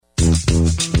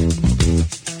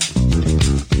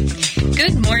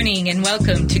morning and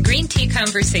welcome to Green Tea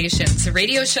Conversations, a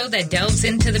radio show that delves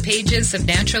into the pages of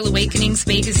Natural Awakenings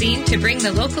magazine to bring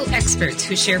the local experts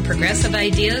who share progressive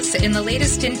ideas and the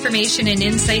latest information and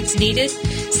insights needed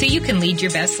so you can lead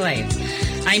your best life.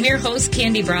 I'm your host,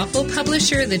 Candy Brothel,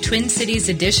 publisher of the Twin Cities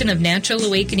edition of Natural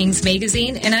Awakenings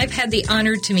magazine, and I've had the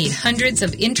honor to meet hundreds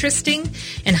of interesting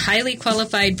and highly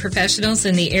qualified professionals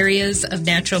in the areas of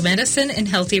natural medicine and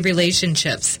healthy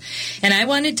relationships. And I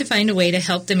wanted to find a way to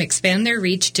help them expand their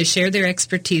reach to share their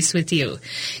expertise with you.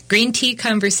 Green Tea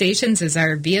Conversations is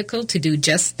our vehicle to do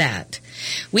just that.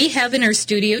 We have in our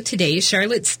studio today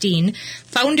Charlotte Steen,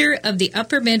 founder of the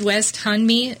Upper Midwest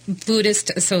Hanmi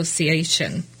Buddhist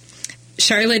Association.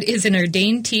 Charlotte is an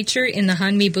ordained teacher in the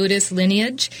Hanmi Buddhist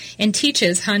lineage and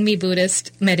teaches Hanmi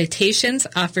Buddhist meditations,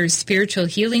 offers spiritual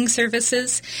healing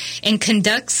services, and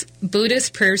conducts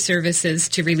Buddhist prayer services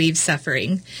to relieve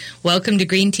suffering. Welcome to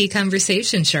Green Tea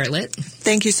Conversation, Charlotte.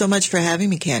 Thank you so much for having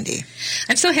me, Candy.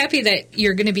 I'm so happy that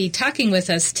you're going to be talking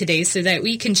with us today so that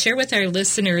we can share with our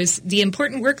listeners the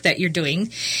important work that you're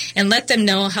doing and let them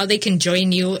know how they can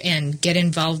join you and get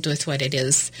involved with what it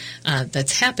is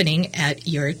that's happening at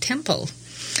your temple.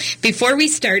 Before we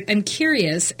start, I'm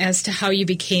curious as to how you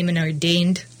became an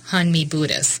ordained Hanmi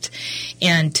Buddhist.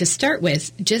 And to start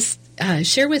with, just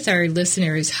share with our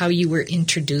listeners how you were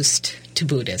introduced to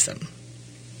Buddhism.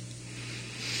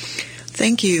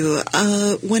 Thank you.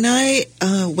 When I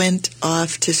went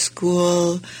off to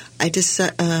school, I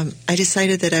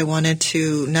decided that I wanted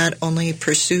to not only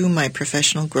pursue my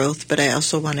professional growth, but I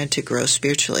also wanted to grow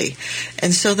spiritually.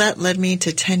 And so that led me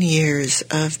to 10 years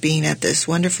of being at this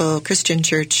wonderful Christian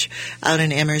church out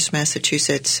in Amherst,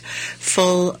 Massachusetts,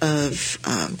 full of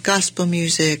gospel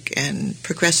music and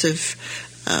progressive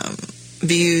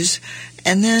views.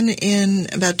 And then in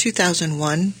about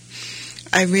 2001,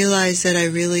 I realized that I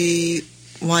really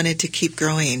wanted to keep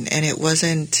growing, and it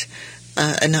wasn't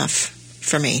enough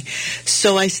for me.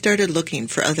 So I started looking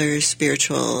for other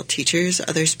spiritual teachers,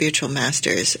 other spiritual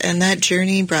masters, and that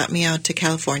journey brought me out to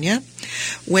California,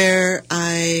 where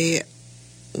I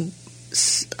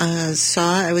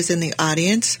I was in the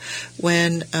audience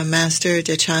when Master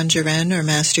Dechan Jaren, or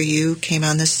Master Yu, came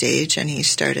on the stage, and he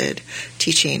started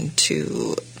teaching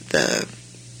to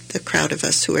the crowd of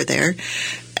us who were there.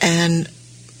 And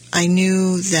I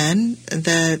knew then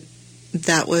that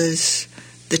that was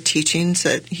the teachings,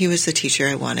 that he was the teacher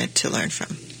I wanted to learn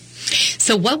from.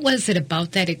 So what was it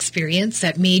about that experience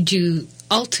that made you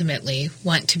ultimately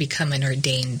want to become an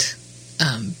ordained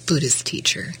Buddhist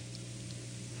teacher?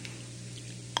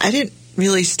 I didn't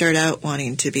really start out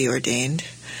wanting to be ordained.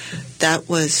 That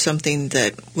was something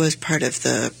that was part of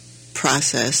the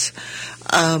process.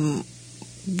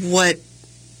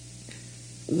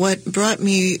 What brought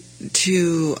me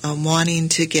to wanting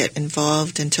to get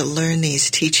involved and to learn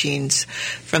these teachings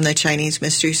from the Chinese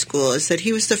mystery school is that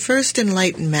he was the first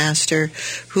enlightened master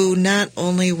who not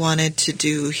only wanted to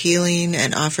do healing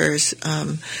and offers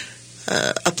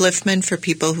upliftment for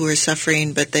people who are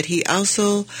suffering, but that he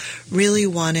also really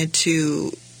wanted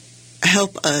to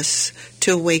help us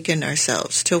to awaken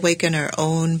ourselves, to awaken our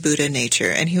own Buddha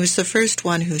nature. And he was the first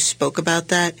one who spoke about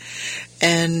that.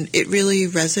 And it really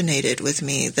resonated with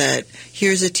me that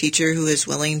here's a teacher who is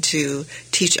willing to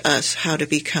teach us how to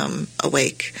become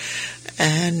awake.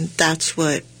 And that's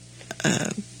what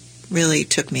really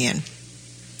took me in.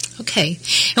 Okay.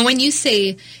 And when you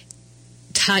say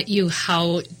taught you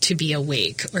how to be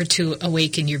awake or to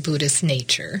awaken your Buddhist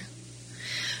nature,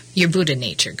 your Buddha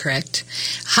nature, correct?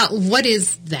 What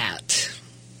is that?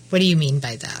 What do you mean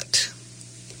by that?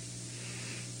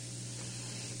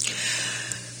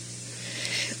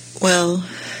 Well,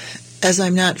 as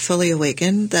I'm not fully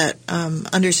awakened, that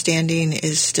understanding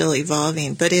is still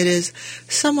evolving, but it is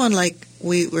someone like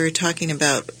we were talking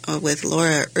about with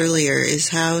Laura earlier, is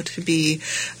how to be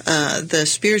the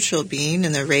spiritual being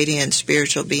and the radiant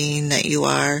spiritual being that you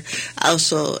are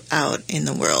also out in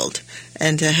the world.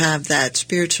 And to have that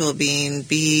spiritual being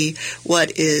be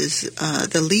what is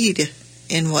the lead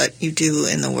in what you do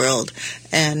in the world,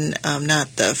 and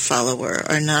not the follower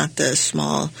or not the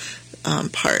small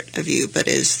part of you, but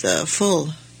is the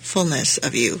fullness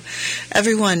of you.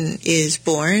 Everyone is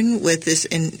born with this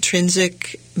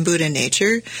intrinsic Buddha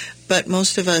nature, but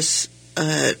most of us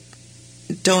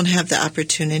don't have the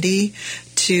opportunity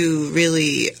to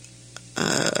really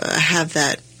have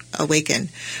that awaken.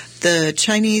 The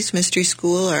Chinese mystery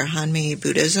school, or Hanmi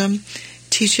Buddhism,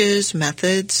 teaches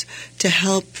methods to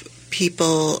help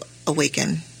people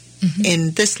awaken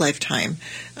in this lifetime.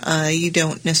 You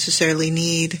don't necessarily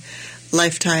need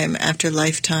lifetime after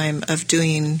lifetime of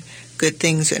doing good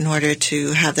things in order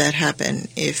to have that happen.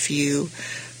 If you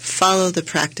follow the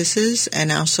practices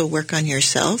and also work on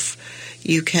yourself,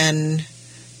 you can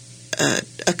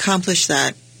accomplish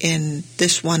that in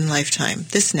this one lifetime,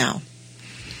 this now.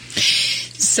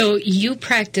 So you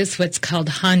practice what's called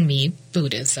Hanmi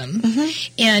Buddhism.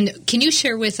 Mm-hmm. And can you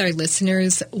share with our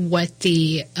listeners what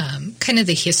the kind of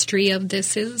the history of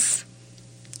this is?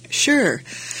 Sure.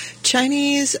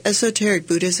 Chinese esoteric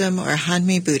Buddhism, or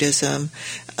Hanmi Buddhism,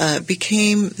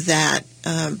 became that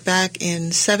back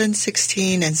in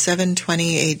 716 and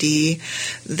 720 AD.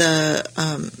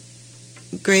 The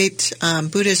great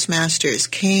Buddhist masters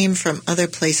came from other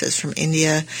places, from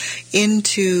India,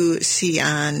 into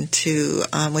Xi'an,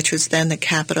 which was then the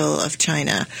capital of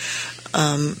China.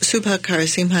 Subha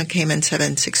Karasimha came in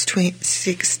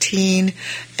 716,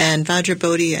 and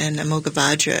Vajrabodhi and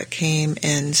Amoghavajra came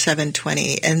in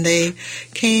 720. And they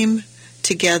came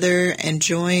together and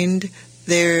joined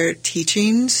their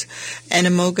teachings, and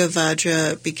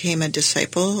Amoghavajra became a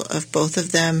disciple of both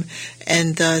of them,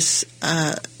 and thus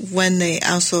when they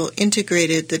also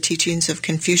integrated the teachings of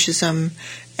Confucianism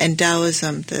and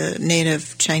Taoism, the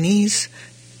native Chinese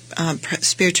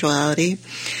spirituality,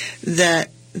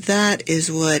 that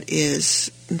is what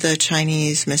is the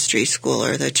Chinese mystery school,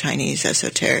 or the Chinese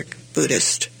esoteric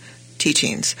Buddhist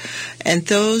teachings. And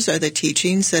those are the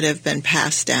teachings that have been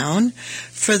passed down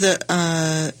for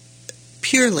the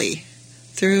purely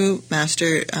through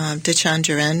Master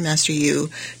Dechan, Master Yu,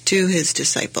 to his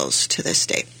disciples to this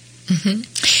day. Mm-hmm.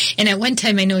 And at one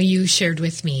time, I know you shared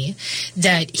with me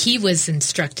that he was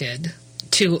instructed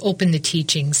to open the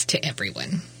teachings to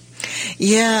everyone.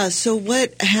 Yeah, so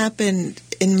what happened,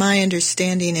 in my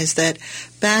understanding, is that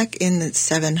back in the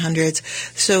 700s,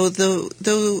 so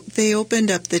though they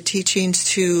opened up the teachings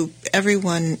to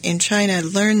everyone in China,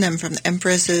 learned them from the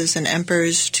empresses and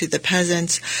emperors to the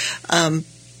peasants,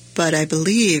 but I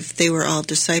believe they were all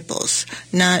disciples,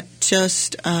 not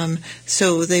just,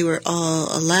 so they were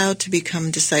all allowed to become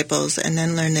disciples and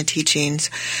then learn the teachings.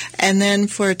 And then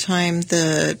for a time,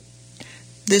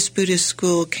 this Buddhist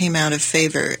school came out of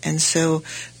favor, and so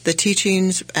the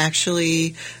teachings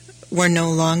actually were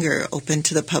no longer open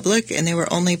to the public, and they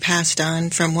were only passed on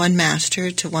from one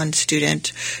master to one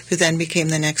student, who then became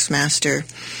the next master.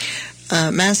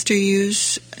 Master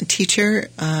Yu's teacher,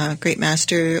 great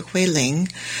master Huiling,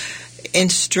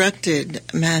 instructed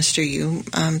Master Yu,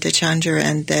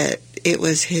 Dechan, that it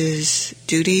was his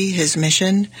duty, his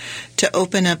mission, to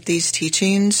open up these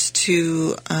teachings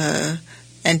to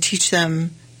and teach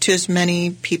them to as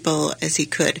many people as he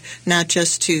could, not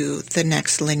just to the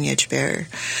next lineage bearer.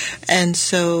 And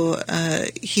so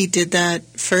he did that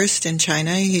first in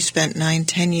China. He spent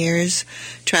 9-10 years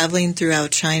traveling throughout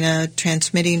China,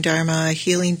 transmitting Dharma,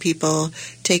 healing people,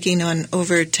 taking on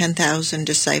over 10,000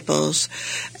 disciples.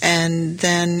 And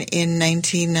then in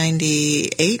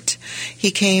 1998, he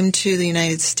came to the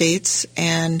United States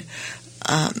and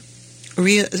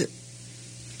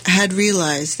had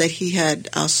realized that he had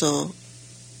also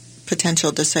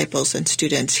potential disciples and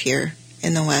students here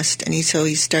in the West. And so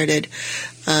he started,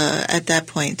 at that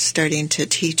point, starting to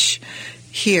teach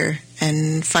here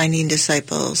and finding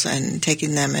disciples and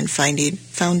taking them and founding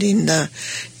the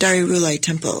Darirulai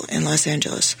Temple in Los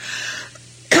Angeles.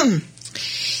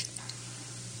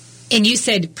 And you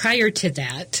said prior to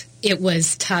that, it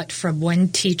was taught from one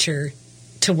teacher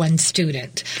to one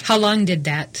student. How long did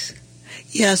that?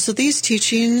 Yeah, so these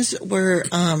teachings were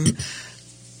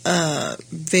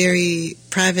very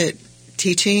private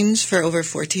teachings for over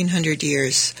 1,400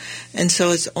 years. And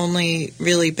so it's only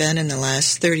really been in the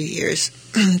last 30 years,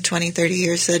 20, 30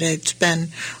 years that it's been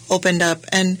opened up.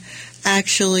 And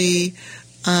actually,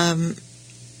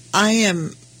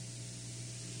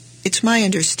 it's my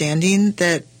understanding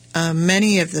that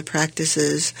many of the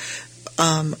practices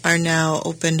are now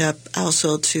opened up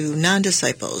also to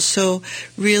non-disciples. So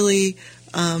really,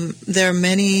 there are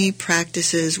many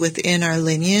practices within our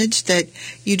lineage that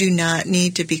you do not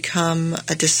need to become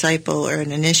a disciple or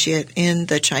an initiate in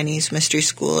the Chinese mystery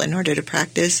school in order to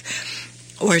practice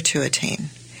or to attain.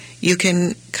 You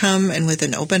can come and with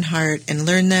an open heart and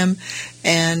learn them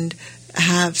and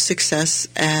have success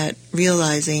at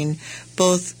realizing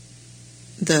both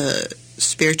the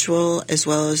spiritual as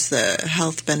well as the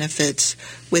health benefits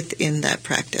within that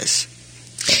practice.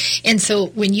 And so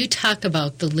when you talk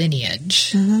about the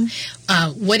lineage, mm-hmm.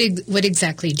 What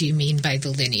exactly do you mean by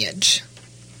the lineage?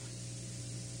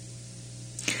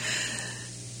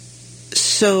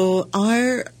 So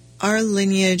our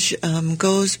lineage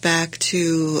goes back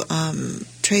to,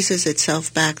 traces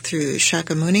itself back through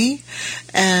Shakyamuni,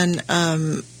 and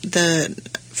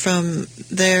from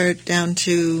there down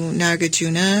to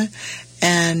Nagarjuna,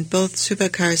 And both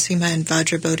Subhakar Sima and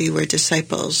Vajrabodhi were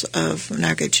disciples of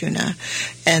Nagarjuna,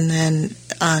 and then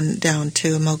on down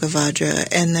to Moghavajra.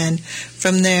 And then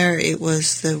from there, it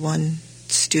was the one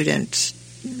student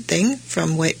thing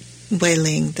from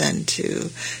Wei-Ling then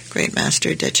to Great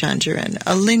Master Dechandran.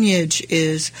 A lineage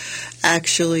is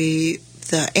actually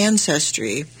the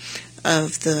ancestry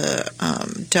of the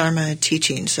Dharma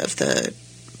teachings, of the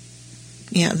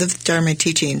Dharma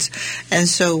teachings. And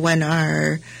so when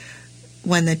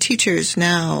the teachers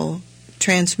now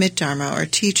transmit Dharma or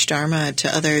teach Dharma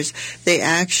to others, they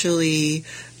actually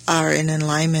are in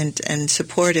alignment and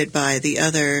supported by the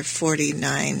other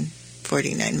 49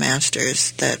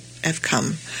 masters that have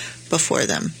come before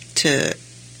them to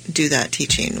do that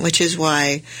teaching, which is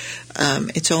why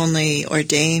it's only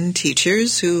ordained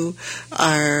teachers who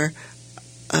are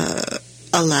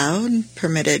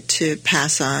permitted to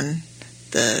pass on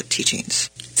the teachings.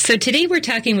 So today we're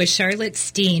talking with Charlotte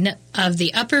Steen of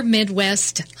the Upper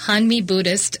Midwest Hanmi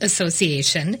Buddhist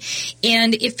Association.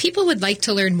 And if people would like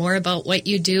to learn more about what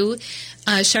you do,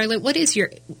 Charlotte, what is your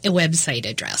website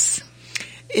address?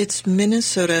 It's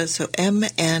Minnesota, so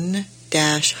MN-Hanmi,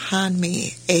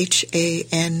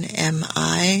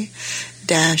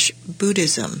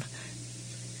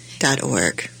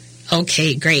 HANMI-Buddhism.org.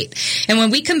 Okay, great. And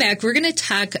when we come back, we're going to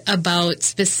talk about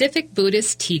specific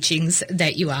Buddhist teachings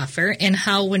that you offer and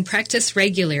how, when practiced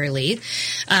regularly,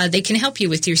 they can help you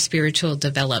with your spiritual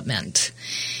development.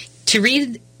 To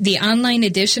read the online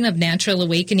edition of Natural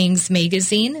Awakenings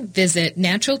magazine, visit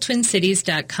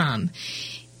naturaltwincities.com.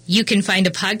 You can find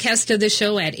a podcast of the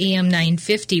show at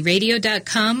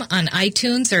am950radio.com, on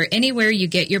iTunes, or anywhere you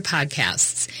get your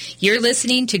podcasts. You're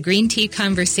listening to Green Tea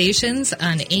Conversations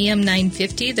on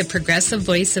AM950, the progressive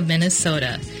voice of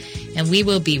Minnesota. And we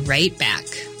will be right back.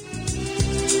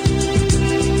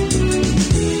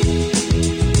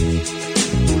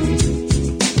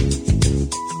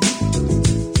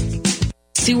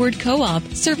 Seward Co-op,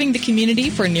 serving the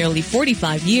community for nearly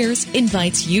 45 years,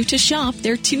 invites you to shop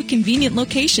their two convenient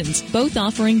locations, both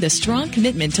offering the strong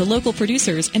commitment to local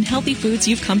producers and healthy foods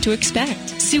you've come to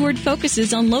expect. Seward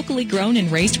focuses on locally grown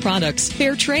and raised products,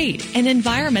 fair trade, and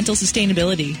environmental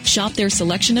sustainability. Shop their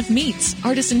selection of meats,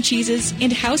 artisan cheeses,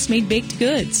 and house-made baked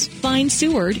goods. Find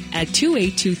Seward at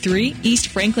 2823 East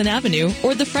Franklin Avenue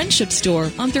or the Friendship Store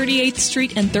on 38th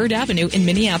Street and 3rd Avenue in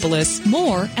Minneapolis.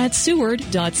 More at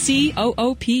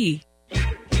seward.coop.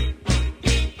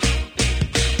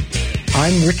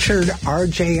 I'm Richard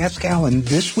R.J. Escal, and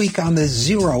this week on the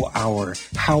Zero Hour,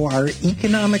 how our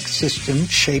economic system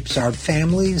shapes our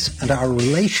families and our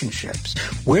relationships.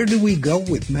 Where do we go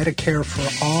with Medicare for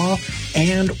all?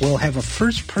 And we'll have a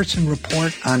first-person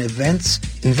report on events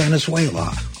in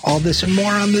Venezuela. All this and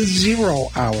more on the Zero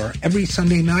Hour every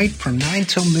Sunday night from 9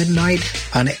 till midnight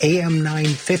on AM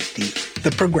 950,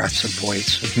 the progressive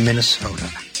voice of Minnesota.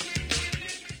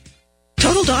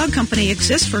 Total Dog Company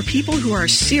exists for people who are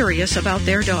serious about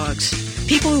their dogs.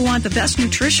 People who want the best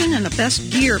nutrition and the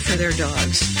best gear for their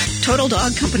dogs. Total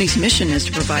Dog Company's mission is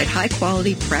to provide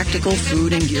high-quality, practical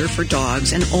food and gear for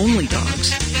dogs and only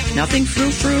dogs. Nothing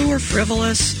frou-frou or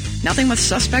frivolous. Nothing with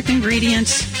suspect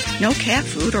ingredients. No cat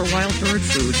food or wild bird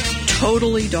food.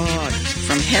 Totally dog,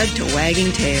 from head to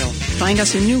wagging tail. Find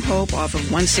us in New Hope off of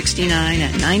 169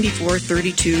 at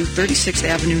 9432 36th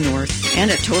Avenue North and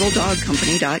at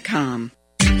TotalDogCompany.com.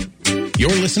 You're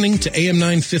listening to AM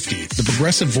 950, the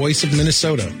progressive voice of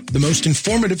Minnesota, the most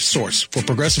informative source for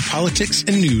progressive politics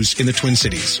and news in the Twin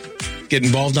Cities. Get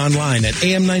involved online at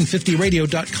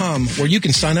am950radio.com, where you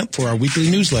can sign up for our weekly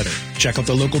newsletter, check out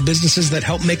the local businesses that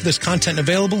help make this content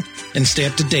available, and stay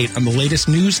up to date on the latest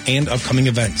news and upcoming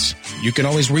events. You can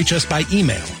always reach us by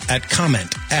email at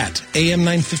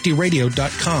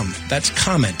comment@am950radio.com. That's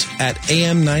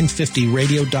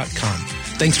comment@am950radio.com.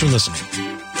 Thanks for listening.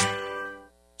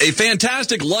 A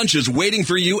fantastic lunch is waiting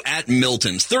for you at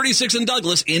Milton's, 36 and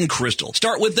Douglas in Crystal.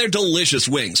 Start with their delicious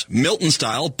wings, Milton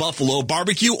style, buffalo,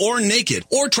 barbecue, or naked.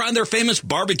 Or try their famous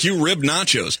barbecue rib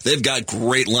nachos. They've got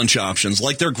great lunch options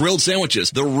like their grilled sandwiches,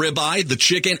 the ribeye, the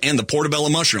chicken, and the portobello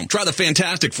mushroom. Try the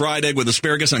fantastic fried egg with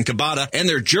asparagus and ciabatta and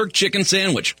their jerk chicken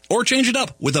sandwich. Or change it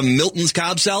up with a Milton's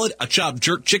Cobb salad, a chopped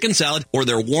jerk chicken salad, or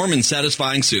their warm and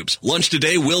satisfying soups. Lunch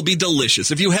today will be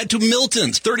delicious if you head to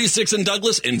Milton's, 36 and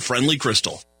Douglas in friendly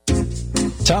Crystal.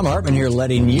 Tom Hartman here,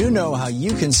 letting you know how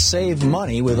you can save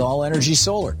money with All Energy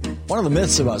Solar. One of the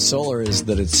myths about solar is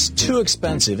that it's too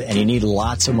expensive and you need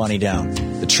lots of money down.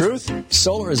 The truth?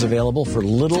 Solar is available for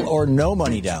little or no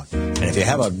money down. And if you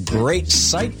have a great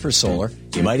site for solar,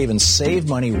 you might even save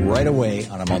money right away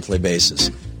on a monthly basis.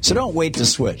 So don't wait to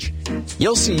switch.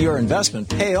 You'll see your investment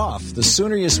pay off the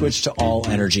sooner you switch to All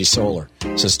Energy Solar.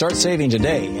 So start saving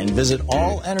today and visit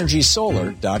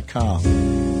allenergysolar.com.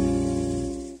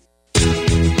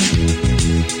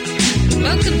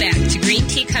 Welcome back to Green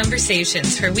Tea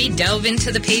Conversations, where we delve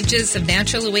into the pages of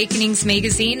Natural Awakenings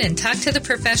magazine and talk to the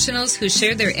professionals who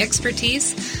share their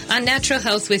expertise on natural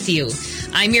health with you.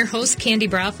 I'm your host, Candy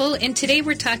Brothel, and today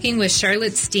we're talking with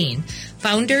Charlotte Steen,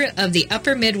 founder of the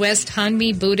Upper Midwest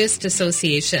Hanmi Buddhist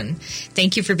Association.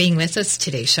 Thank you for being with us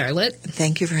today, Charlotte.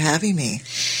 Thank you for having me.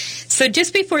 So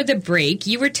just before the break,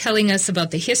 you were telling us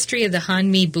about the history of the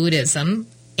Hanmi Buddhism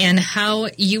and how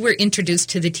you were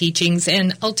introduced to the teachings,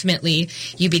 and ultimately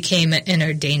you became an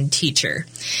ordained teacher.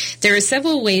 There are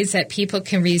several ways that people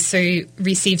can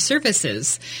receive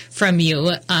services from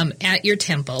you at your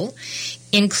temple,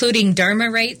 including Dharma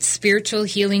rites, spiritual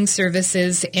healing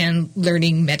services, and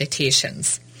learning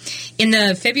meditations. In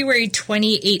the February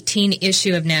 2018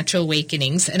 issue of Natural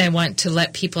Awakenings, and I want to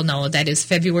let people know that is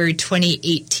February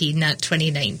 2018, not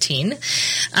 2019,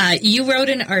 you wrote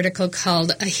an article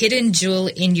called "A Hidden Jewel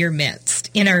in Our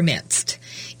Midst,"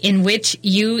 in which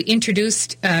you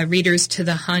introduced readers to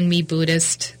the Hanmi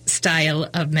Buddhist style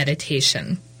of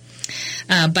meditation.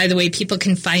 By the way, people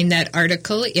can find that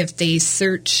article if they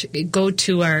go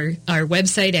to our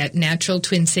website at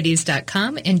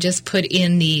naturaltwincities.com and just put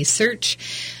in the search.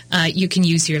 You can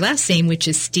use your last name, which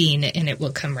is Steen, and it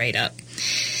will come right up.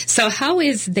 So how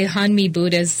is the Hanmi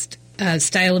Buddhist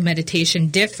style of meditation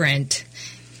different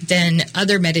than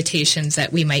other meditations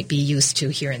that we might be used to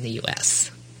here in the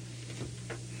U.S.?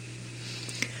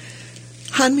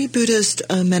 Hanmi Buddhist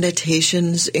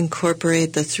meditations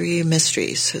incorporate the three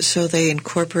mysteries. So they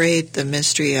incorporate the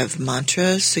mystery of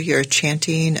mantras. So you're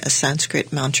chanting a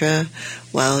Sanskrit mantra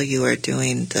while you are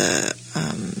doing the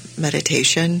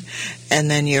meditation.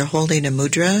 And then you're holding a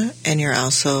mudra, and you're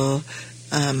also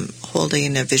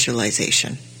holding a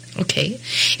visualization. Okay.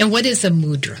 And what is a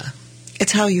mudra?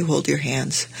 It's how you hold your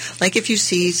hands. Like if you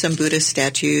see some Buddhist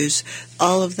statues,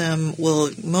 all of them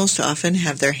will most often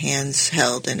have their hands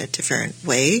held in a different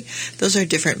way. Those are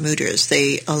different mudras.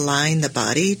 They align the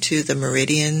body to the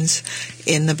meridians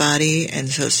in the body, and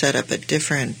so set up a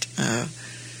different,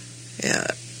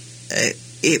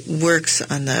 it works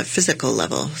on the physical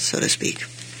level, so to speak.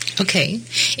 Okay.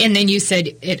 And then you said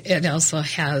it also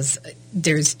has,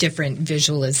 there's different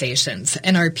visualizations.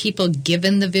 And are people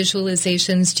given the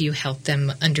visualizations? Do you help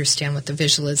them understand what the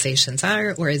visualizations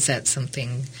are? Or is that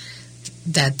something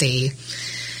that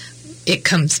it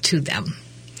comes to them?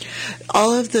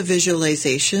 All of the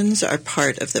visualizations are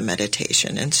part of the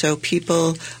meditation. And so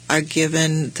people are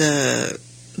given the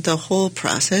whole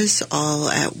process all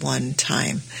at one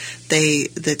time.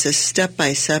 That's a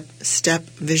step-by-step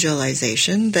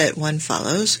visualization that one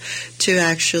follows to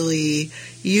actually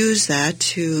use that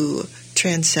to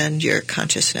transcend your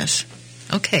consciousness.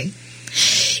 Okay.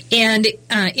 And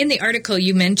in the article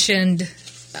you mentioned,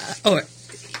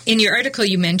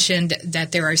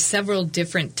 that there are several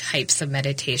different types of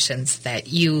meditations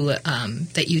that you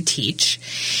teach,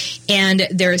 and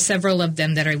there are several of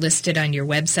them that are listed on your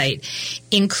website,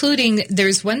 including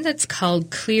there's one that's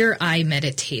called Clear Eye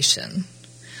Meditation.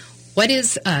 What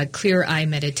is clear eye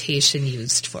meditation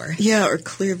used for? Yeah, or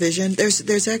clear vision.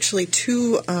 There's actually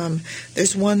two.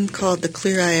 There's one called the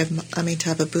Clear Eye of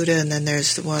Amitabha Buddha, and then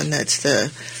there's the one that's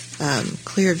the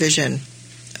clear vision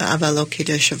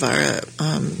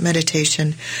Avalokiteshvara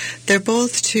meditation. They're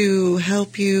both to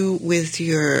help you with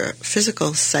your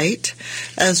physical sight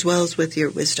as well as with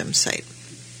your wisdom sight,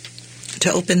 to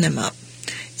open them up.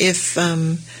 If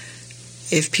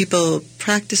people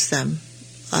practice them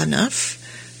enough,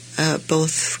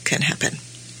 both can happen.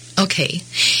 Okay.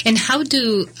 And how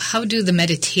do the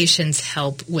meditations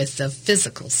help with the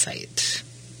physical sight?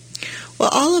 Well,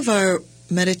 all of our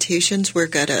meditations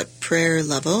work at a prayer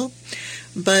level.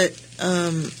 But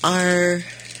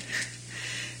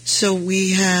so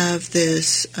we have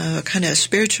this kind of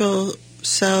spiritual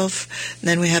self, and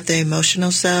then we have the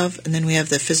emotional self, and then we have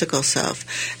the physical self.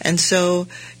 And so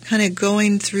kind of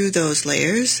going through those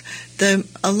layers,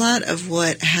 a lot of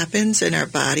what happens in our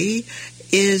body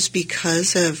is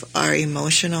because of our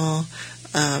emotional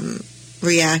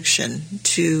reaction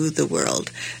to the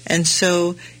world. And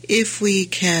so if we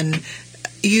can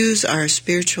use our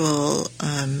spiritual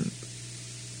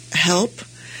help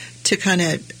to kind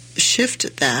of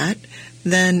shift that,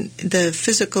 then the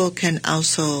physical can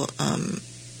also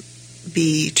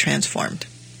be transformed.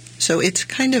 So it's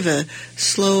kind of a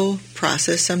slow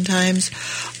process sometimes,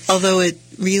 although it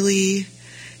really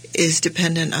is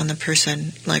dependent on the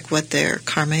person, like what their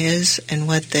karma is and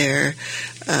what their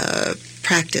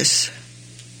practice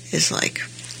is like.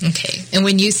 Okay. And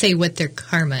when you say what their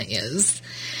karma is,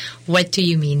 what do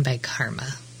you mean by karma?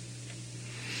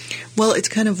 Well, it's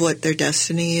kind of what their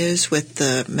destiny is with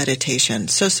the meditation.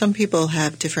 So some people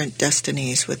have different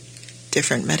destinies with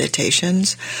different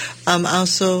meditations.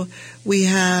 Also, we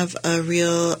have a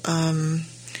real,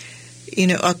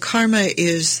 a karma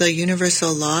is the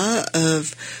universal law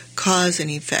of cause and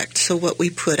effect. So what we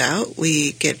put out,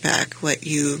 we get back. What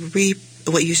you reap,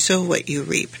 what you sow, what you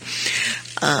reap.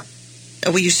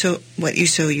 What you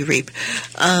sow, you reap.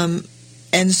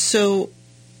 And so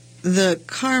the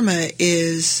karma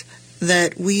is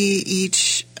that we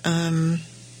each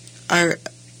are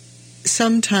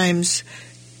sometimes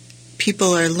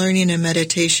people are learning a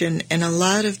meditation, and a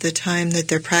lot of the time that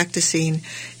they're practicing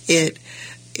it,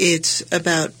 it's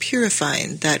about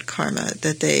purifying that karma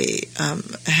that they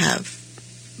have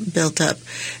built up.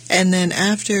 And then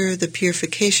after the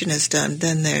purification is done,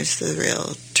 then there's the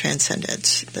real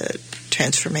transcendence, the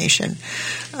transformation.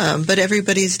 But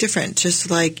everybody's different, just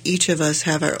like each of us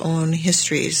have our own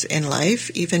histories in life.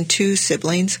 Even two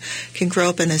siblings can grow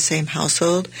up in the same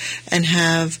household and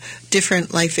have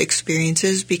different life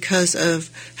experiences because of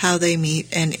how they meet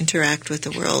and interact with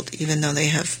the world, even though they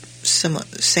have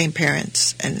same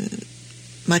parents and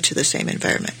much of the same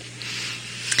environment.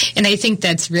 And I think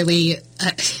that's really,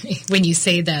 when you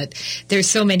say that, there's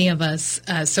so many of us,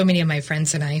 so many of my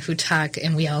friends and I who talk,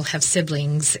 and we all have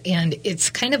siblings, and it's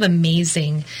kind of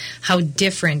amazing how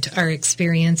different our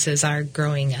experiences are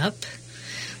growing up.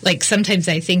 Like, sometimes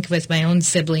I think with my own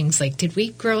siblings, like, did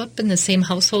we grow up in the same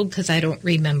household? Because I don't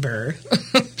remember.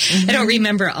 Mm-hmm. I don't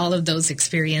remember all of those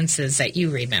experiences that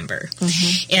you remember.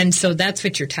 Mm-hmm. And so that's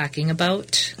what you're talking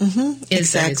about. Mm-hmm.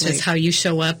 Exactly. It's just how you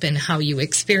show up and how you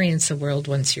experience the world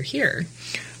once you're here.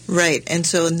 Right. And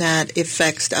so that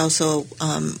affects also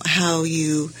how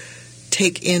you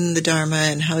take in the Dharma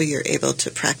and how you're able to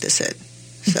practice it.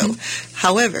 So,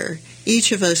 however,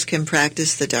 each of us can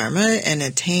practice the Dharma and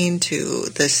attain to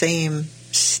the same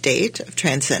state of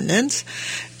transcendence.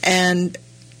 And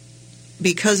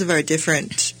because of our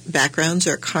different backgrounds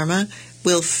or karma,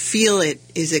 we'll feel it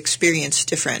is experienced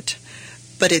different.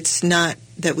 But it's not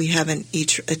that we haven't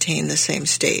each attained the same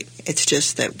state. It's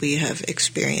just that we have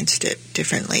experienced it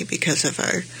differently because of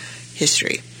our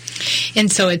history.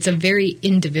 And so it's a very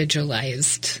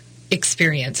individualized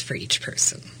experience for each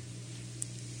person.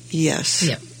 Yes.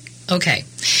 Yeah. Okay.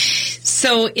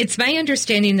 So it's my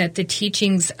understanding that the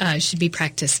teachings should be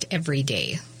practiced every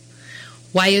day.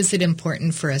 Why is it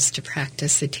important for us to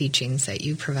practice the teachings that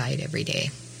you provide every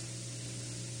day?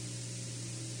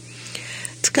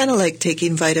 It's kind of like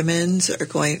taking vitamins or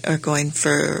going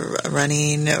for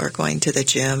running or going to the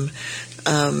gym.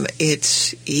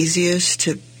 It's easiest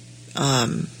to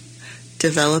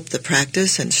develop the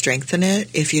practice and strengthen it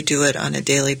if you do it on a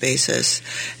daily basis.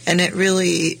 And it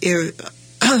really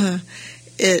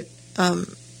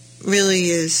really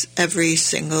is every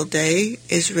single day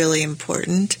is really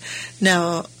important.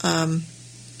 Now,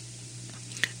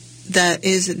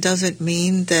 it doesn't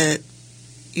mean that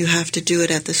you have to do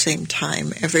it at the same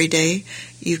time every day.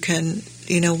 You can,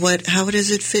 how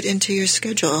does it fit into your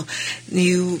schedule?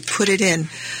 You put it in.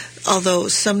 Although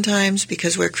sometimes,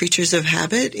 because we're creatures of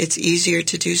habit, it's easier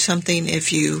to do something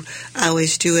if you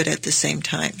always do it at the same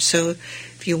time. So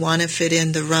if you want to fit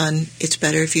in the run, it's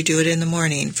better if you do it in the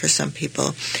morning for some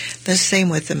people. The same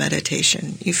with the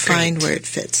meditation. You find where it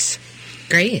fits.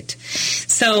 Great.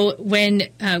 So when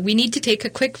we need to take a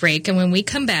quick break, and when we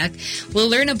come back, we'll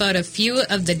learn about a few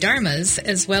of the dharmas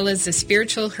as well as the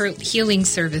spiritual healing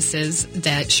services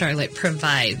that Charlotte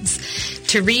provides.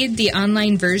 To read the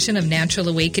online version of Natural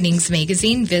Awakenings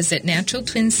magazine, visit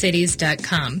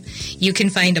naturaltwincities.com. You can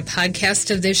find a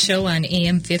podcast of this show on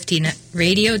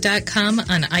am50radio.com,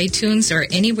 on iTunes, or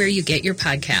anywhere you get your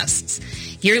podcasts.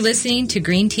 You're listening to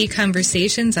Green Tea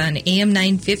Conversations on AM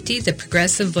 950, the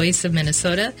progressive voice of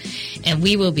Minnesota, and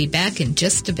we will be back in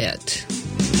just a bit.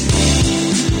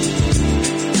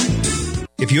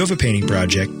 If you have a painting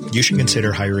project, you should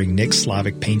consider hiring Nick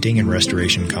Slavic Painting and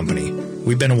Restoration Company.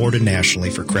 We've been awarded nationally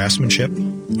for craftsmanship,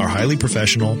 are highly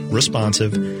professional,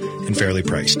 responsive, and fairly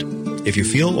priced. If you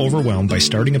feel overwhelmed by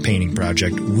starting a painting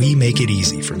project, we make it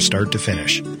easy from start to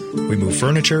finish. We move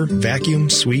furniture, vacuum,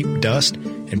 sweep, dust,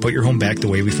 and put your home back the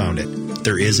way we found it.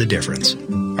 There is a difference.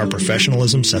 Our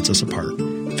professionalism sets us apart.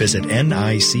 Visit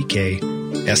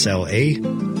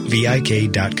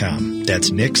nickslavik.com. That's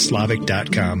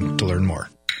nickslavic.com to learn more.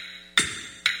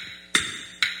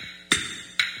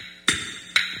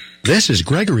 This is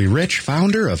Gregory Rich,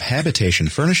 founder of Habitation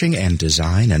Furnishing and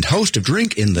Design and host of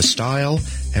Drink in the Style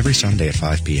every Sunday at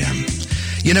 5 p.m.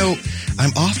 You know, I'm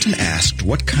often asked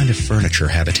what kind of furniture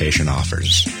Habitation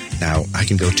offers. Now, I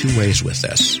can go two ways with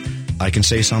this. I can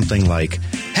say something like,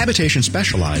 Habitation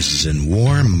specializes in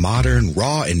warm, modern,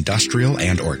 raw, industrial,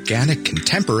 and organic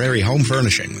contemporary home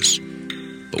furnishings.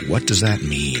 But what does that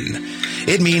mean?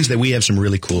 It means that we have some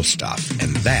really cool stuff,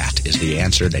 and that is the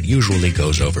answer that usually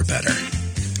goes over better.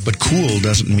 But cool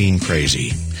doesn't mean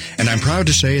crazy. And I'm proud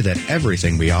to say that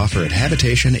everything we offer at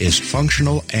Habitation is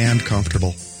functional and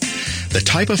comfortable. The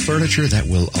type of furniture that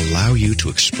will allow you to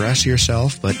express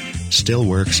yourself, but still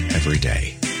works every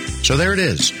day. So there it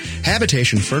is.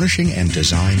 Habitation Furnishing and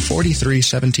Design,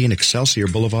 4317 Excelsior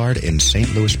Boulevard in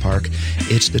St. Louis Park.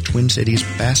 It's the Twin Cities'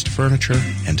 best furniture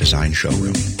and design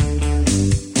showroom.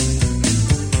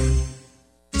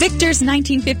 Victor's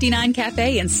 1959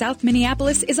 Cafe in South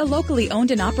Minneapolis is a locally owned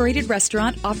and operated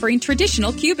restaurant offering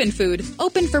traditional Cuban food.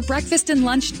 Open for breakfast and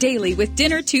lunch daily with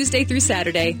dinner Tuesday through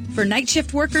Saturday. For night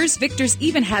shift workers, Victor's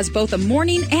even has both a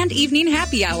morning and evening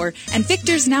happy hour, and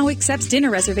Victor's now accepts dinner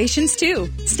reservations too.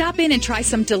 Stop in and try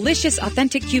some delicious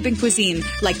authentic Cuban cuisine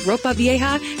like ropa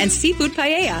vieja and seafood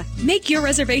paella. Make your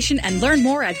reservation and learn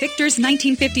more at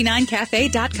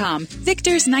victors1959cafe.com.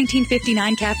 Victor's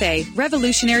 1959 Cafe,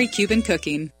 revolutionary Cuban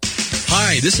cooking.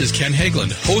 Hi, this is Ken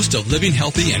Hagelin, host of Living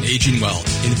Healthy and Aging Well,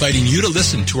 inviting you to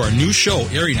listen to our new show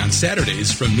airing on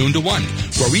Saturdays from noon to 1,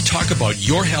 where we talk about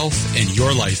your health and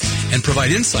your life and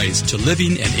provide insights to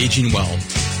living and aging well.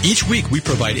 Each week, we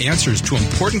provide answers to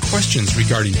important questions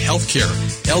regarding health care,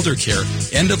 elder care,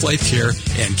 end-of-life care,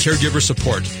 and caregiver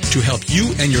support to help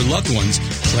you and your loved ones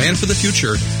plan for the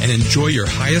future and enjoy your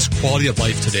highest quality of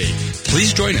life today.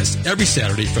 Please join us every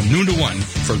Saturday from noon to 1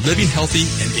 for Living Healthy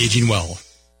and Aging Well.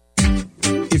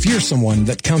 If you're someone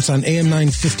that counts on AM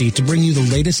 950 to bring you the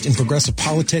latest in progressive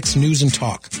politics, news, and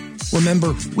talk,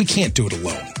 remember, we can't do it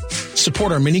alone.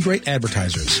 Support our many great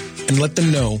advertisers and let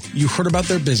them know you heard about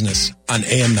their business on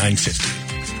AM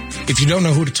 950. If you don't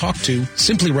know who to talk to,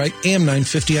 simply write AM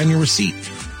 950 on your receipt.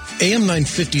 AM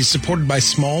 950 is supported by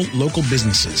small, local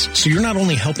businesses, so you're not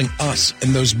only helping us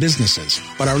and those businesses,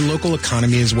 but our local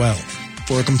economy as well.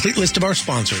 For a complete list of our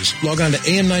sponsors, log on to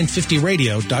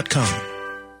am950radio.com.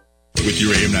 With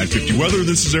your AM 950 weather,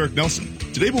 this is Eric Nelson.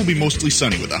 Today will be mostly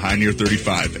sunny with a high near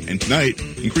 35, and tonight,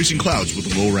 increasing clouds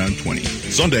with a low around 20.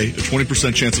 Sunday, a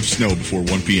 20% chance of snow before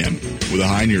 1 p.m. with a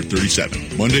high near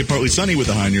 37. Monday, partly sunny with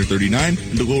a high near 39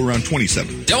 and a low around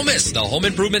 27. Don't miss the Home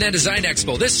Improvement and Design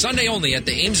Expo this Sunday only at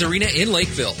the Ames Arena in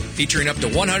Lakeville, featuring up to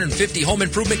 150 home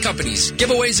improvement companies,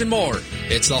 giveaways, and more.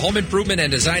 It's the Home Improvement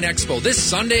and Design Expo this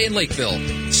Sunday in Lakeville.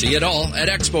 See it all at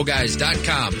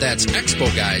expoguys.com. That's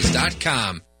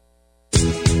expoguys.com.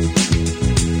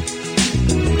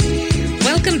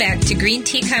 Welcome back to Green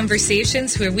Tea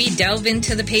Conversations, where we delve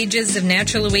into the pages of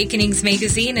Natural Awakenings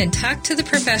magazine and talk to the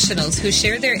professionals who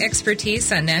share their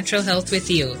expertise on natural health with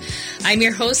you. I'm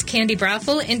your host, Candy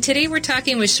Brothel, and today we're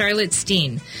talking with Charlotte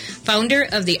Steen, founder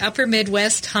of the Upper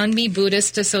Midwest Hanmi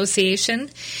Buddhist Association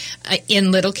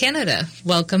in Little Canada.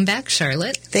 Welcome back,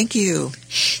 Charlotte. Thank you.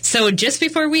 So just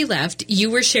before we left, you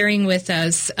were sharing with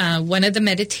us one of the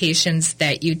meditations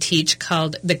that you teach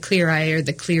called the Clear Eye or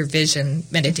the Clear Vision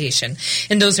meditation.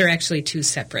 And those are actually two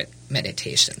separate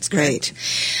meditations, correct?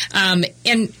 Right.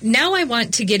 And now I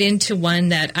want to get into one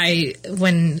that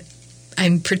I'm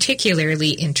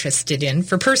particularly interested in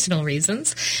for personal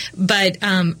reasons, but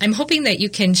I'm hoping that you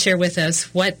can share with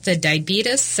us what the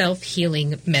diabetes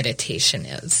self-healing meditation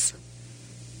is.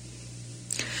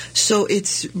 So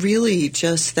it's really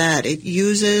just that. It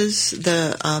uses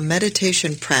the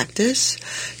meditation practice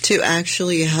to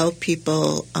actually help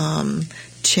people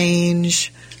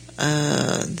change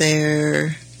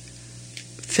their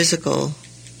physical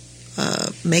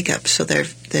makeup. So they're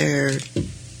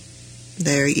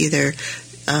either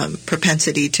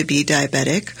propensity to be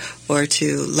diabetic or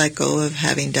to let go of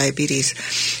having diabetes.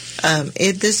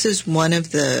 This is one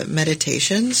of the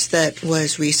meditations that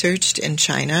was researched in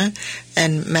China,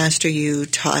 and Master Yu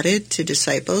taught it to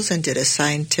disciples and did a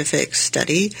scientific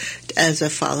study as a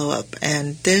follow-up.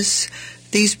 And these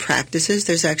practices,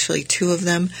 there's actually two of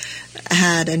them,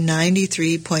 had a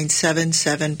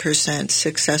 93.77%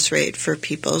 success rate for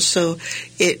people. So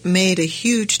it made a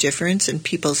huge difference in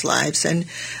people's lives. And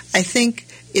I think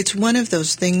it's one of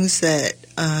those things that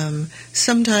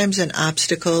sometimes an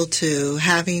obstacle to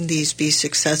having these be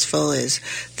successful is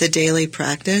the daily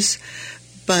practice.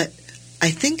 But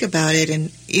I think about it and,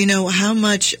 how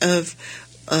much of,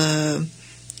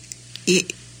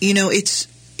 it's,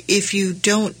 if you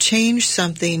don't change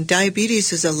something,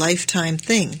 diabetes is a lifetime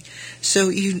thing. So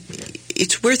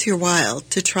it's worth your while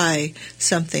to try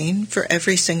something for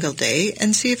every single day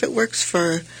and see if it works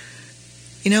for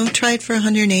Try it for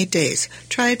 108 days.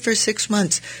 Try it for 6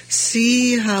 months.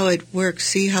 See how it works.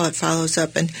 See how it follows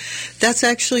up. And that's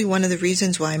actually one of the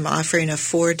reasons why I'm offering a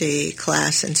 4-day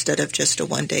class instead of just a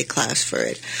 1-day class for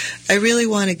it. I really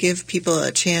want to give people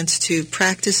a chance to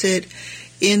practice it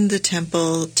in the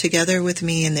temple together with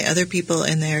me and the other people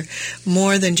in there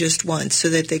more than just once, so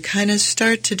that they kind of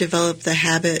start to develop the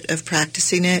habit of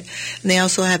practicing it. And they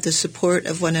also have the support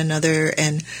of one another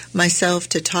and myself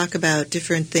to talk about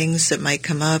different things that might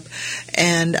come up.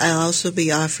 And I'll also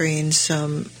be offering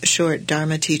some short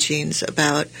Dharma teachings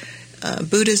about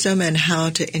Buddhism and how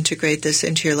to integrate this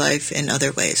into your life in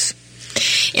other ways.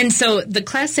 And so the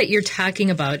class that you're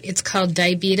talking about, it's called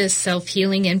Diabetes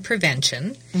Self-Healing and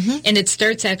Prevention, and it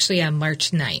starts actually on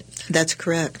March 9th. That's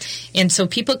correct. And so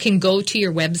people can go to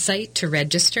your website to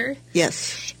register.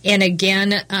 Yes. And again,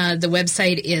 the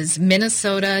website is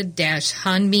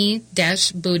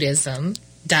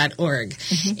Minnesota-Hanmi-Buddhism.org,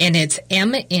 and it's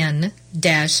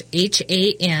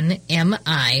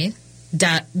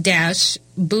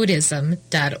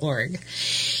MN-HANMI-Buddhism.org.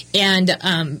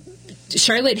 And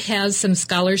Charlotte has some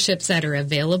scholarships that are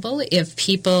available if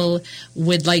people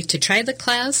would like to try the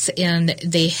class and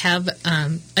they have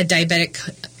a diabetic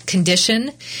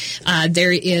condition.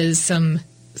 There is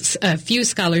a few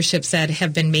scholarships that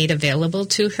have been made available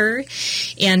to her.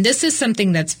 And this is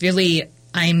something that's really,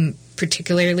 I'm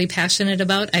particularly passionate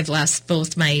about. I've lost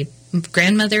both my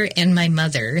grandmother and my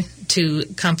mother to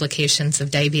complications of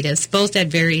diabetes.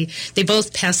 They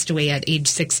both passed away at age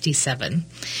 67,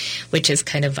 which is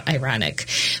kind of ironic.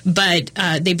 But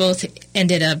they both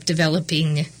ended up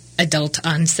developing adult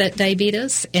onset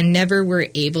diabetes and never were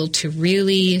able to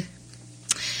really,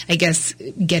 I guess,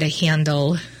 get a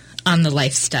handle on the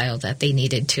lifestyle that they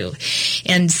needed to.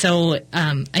 And so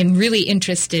I'm really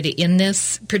interested in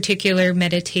this particular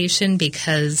meditation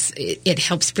because it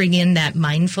helps bring in that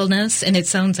mindfulness, and it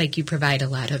sounds like you provide a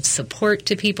lot of support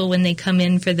to people when they come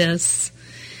in for this.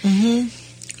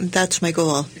 That's my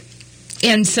goal.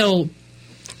 And so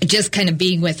just kind of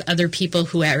being with other people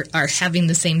who are having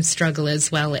the same struggle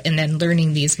as well, and then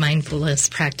learning these mindfulness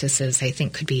practices, I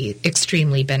think could be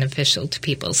extremely beneficial to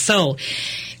people. So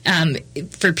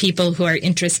for people who are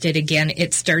interested, again,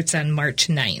 it starts on March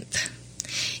 9th.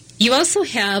 You also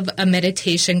have a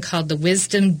meditation called the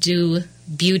Wisdom Do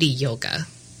Beauty Yoga.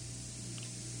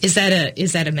 Is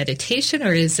that a meditation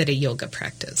or is it a yoga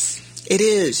practice? It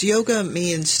is. Yoga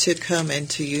means to come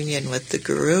into union with the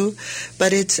Guru,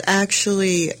 but it's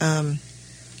actually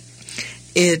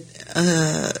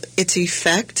its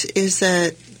effect is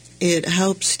that it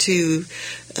helps to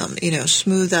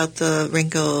smooth out the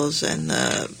wrinkles and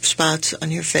the spots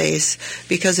on your face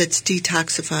because it's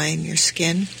detoxifying your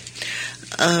skin.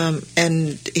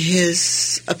 And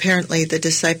apparently the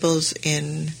disciples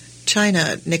in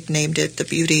China nicknamed it the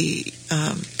Beauty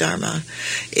Dharma.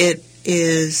 It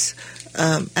is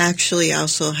actually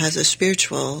also has a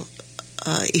spiritual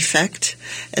effect.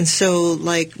 And so,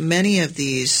 like many of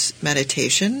these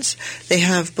meditations, they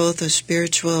have both a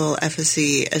spiritual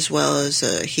efficacy as well as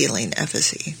a healing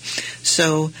efficacy.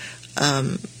 So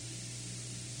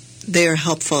they are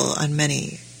helpful on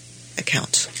many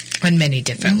accounts. On many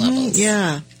different levels.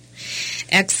 Yeah.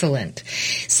 Excellent.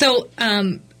 So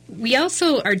we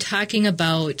also are talking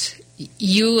about,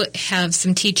 you have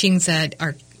some teachings that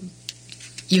are,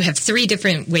 you have 3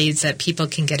 different ways that people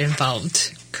can get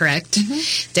involved, correct?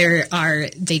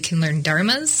 They can learn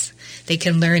dharmas, they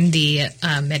can learn the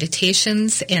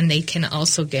meditations, and they can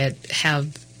also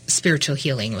have spiritual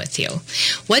healing with you.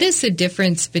 What is the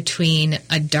difference between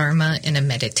a dharma and a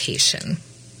meditation?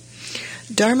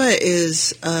 Dharma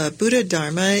is, Buddha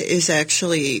Dharma is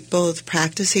actually both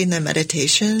practicing the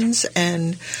meditations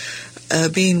and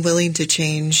being willing to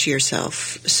change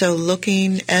yourself. So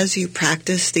looking, as you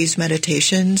practice these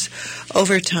meditations,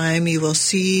 over time you will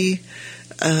see,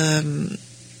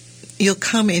 you'll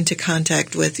come into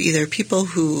contact with either people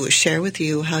who share with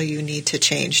you how you need to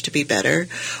change to be better,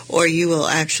 or you will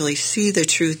actually see the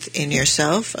truth in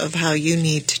yourself of how you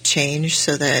need to change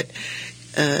so that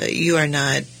you are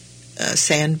not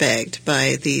sandbagged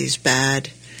by these bad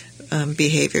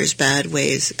behaviors, bad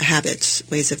ways, habits,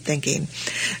 ways of thinking.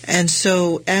 And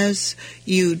so as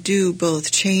you do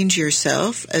both change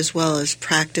yourself as well as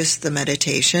practice the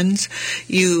meditations,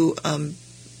 you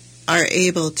are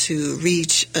able to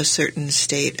reach a certain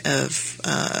state of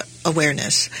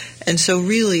awareness. And so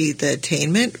really the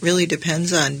attainment really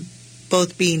depends on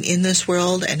both being in this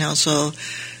world and also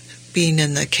being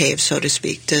in the cave, so to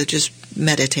speak, to just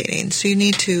meditating. So you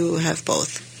need to have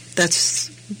both. That's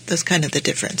kind of the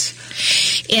difference.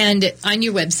 And on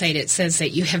your website, it says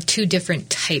that you have 2 different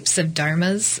types of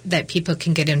dharmas that people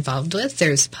can get involved with.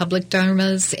 There's public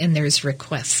dharmas and there's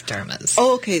request dharmas.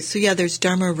 Oh, okay. So, yeah, there's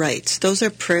dharma rites. Those are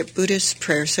Buddhist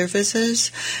prayer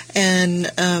services. And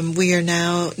we are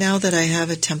now that I have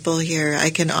a temple here, I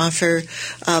can offer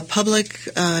public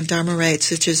dharma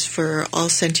rites, which is for all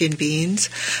sentient beings.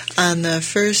 On the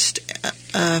first,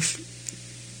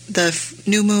 the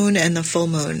new moon and the full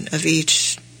moon of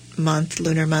each month,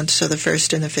 lunar month, so the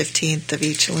 1st and the 15th of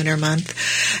each lunar month.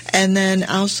 And then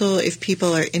also if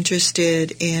people are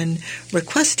interested in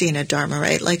requesting a dharma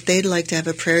rite, like they'd like to have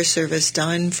a prayer service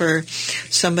done for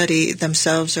somebody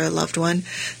themselves or a loved one,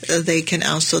 they can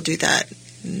also do that.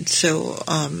 So,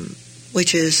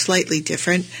 which is slightly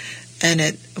different. And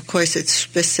of course it's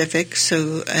specific.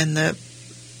 So, and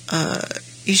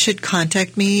you should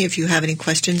contact me if you have any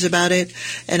questions about it,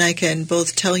 and I can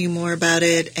both tell you more about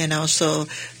it and also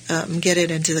get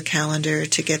it into the calendar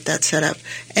to get that set up.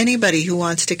 Anybody who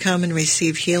wants to come and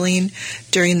receive healing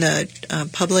during the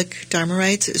public dharma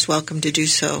rites is welcome to do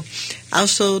so.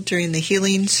 Also, during the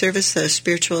healing service, the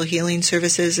spiritual healing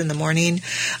services in the morning,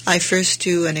 I first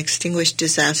do an extinguished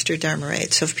disaster dharma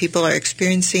rite. So if people are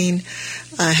experiencing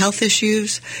health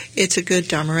issues, it's a good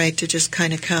dharma rite to just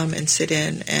kind of come and sit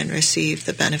in and receive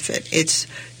the benefit. It's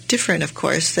different, of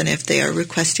course, than if they are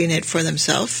requesting it for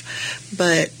themselves,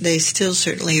 but they still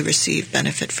certainly receive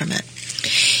benefit from it.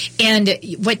 And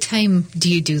what time do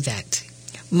you do that?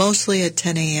 Mostly at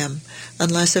 10 a.m.,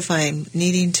 unless if I'm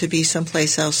needing to be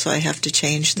someplace else, so I have to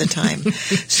change the time.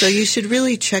 So you should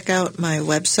really check out my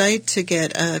website to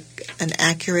get an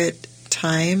accurate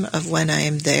time of when I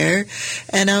am there.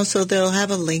 And also they'll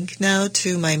have a link now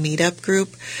to my meetup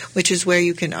group, which is where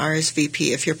you can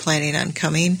RSVP if you're planning on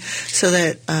coming, so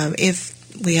that if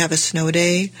we have a snow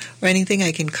day or anything,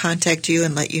 I can contact you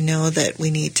and let you know that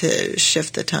we need to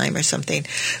shift the time or something.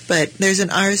 But there's an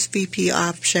RSVP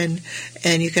option,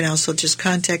 and you can also just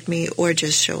contact me or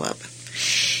just show up.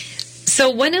 So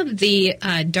one of the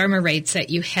Dharma rites that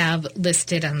you have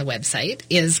listed on the website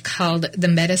is called the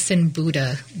Medicine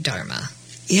Buddha Dharma.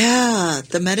 Yeah,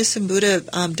 the Medicine Buddha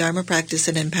Dharma practice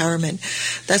and empowerment.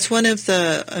 That's one of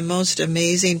the most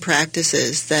amazing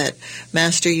practices that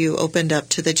Master Yu opened up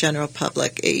to the general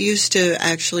public. It used to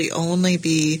actually only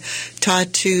be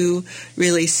taught to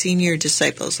really senior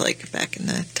disciples, like back in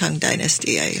the Tang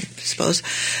Dynasty, I suppose.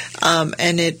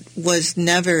 And it was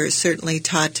never certainly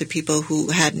taught to people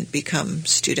who hadn't become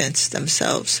students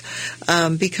themselves.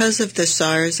 Because of the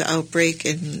SARS outbreak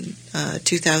in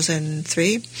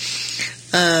 2003,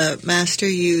 Master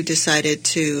Yu decided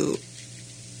to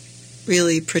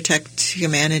really protect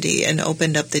humanity and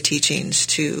opened up the teachings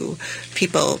to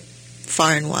people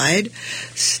far and wide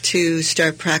to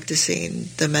start practicing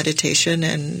the meditation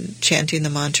and chanting the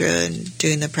mantra and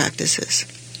doing the practices.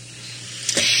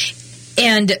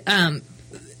 And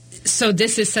so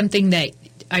this is something that,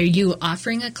 are you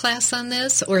offering a class on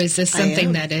this, or is this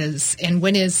something that is, and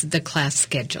when is the class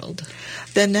scheduled?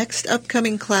 The next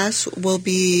upcoming class will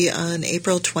be on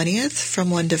April 20th from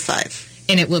 1 to 5.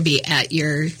 And it will be at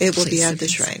your It will be at the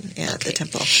shrine, at the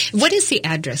temple. What is the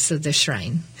address of the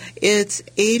shrine? It's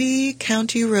 80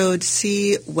 County Road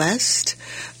C West,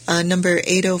 number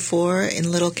 804 in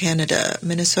Little Canada,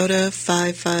 Minnesota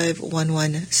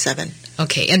 55117.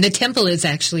 Okay, and the temple is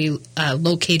actually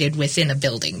located within a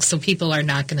building, so people are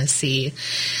not going to see,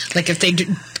 like if they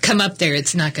come up there,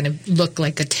 it's not going to look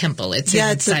like a temple. It's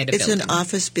inside a building. It's an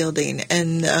office building,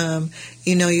 and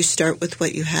you start with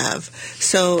what you have.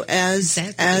 So as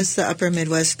the Upper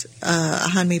Midwest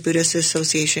Hanmi Buddhist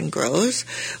Association grows,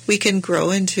 we can grow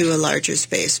into a larger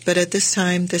space. But at this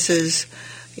time, this is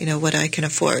what I can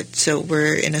afford. So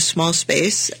we're in a small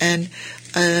space, and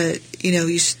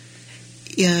you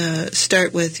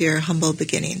start with your humble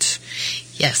beginnings.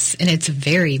 Yes, and it's a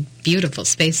very beautiful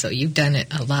space, so you've done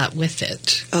it a lot with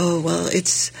it. Oh, well,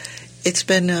 it's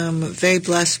been very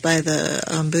blessed by the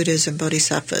Buddhas and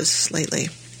Bodhisattvas lately.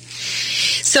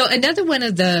 So another one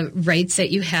of the rites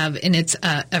that you have, and it's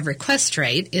a request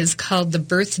rite, is called the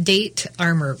Birth Date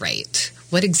Armor Rite.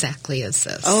 What exactly is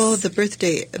this? Oh, the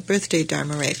birthday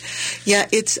Dharma rite. Yeah,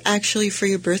 it's actually for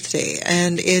your birthday,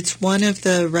 and it's one of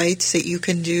the rites that you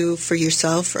can do for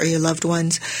yourself or your loved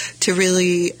ones to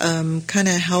really kind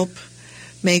of help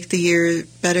make the year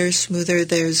better, smoother.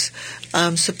 There's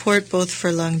support both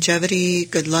for longevity,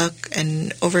 good luck,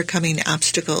 and overcoming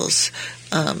obstacles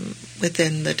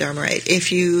within the Dharma rite.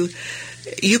 If you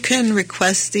can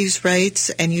request these rites,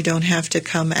 and you don't have to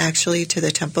come actually to the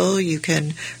temple. You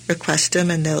can request them,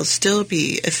 and they'll still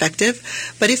be effective.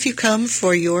 But if you come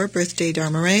for your birthday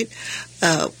Dharma rite,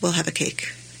 we'll have a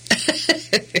cake.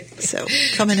 So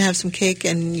come and have some cake,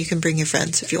 and you can bring your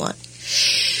friends if you want.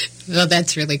 Well,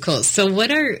 that's really cool. So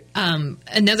what are,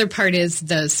 another part is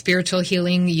the spiritual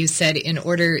healing. You said in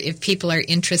order, if people are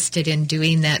interested in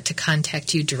doing that, to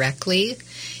contact you directly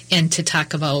and to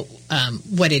talk about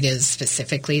what it is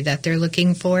specifically that they're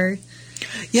looking for.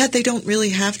 Yeah, they don't really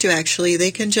have to, actually. They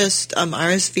can just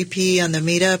RSVP on the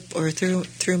meetup or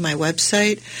through my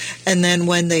website, and then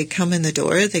when they come in the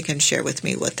door, they can share with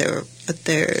me what their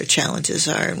challenges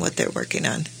are and what they're working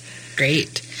on.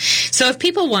 Great. So if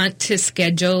people want to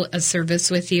schedule a service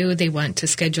with you, they want to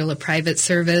schedule a private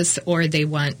service, or they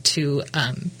want to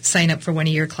sign up for one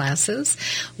of your classes,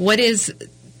 what is...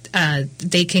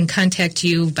 they can contact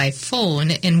you by phone,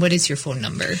 and what is your phone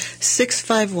number?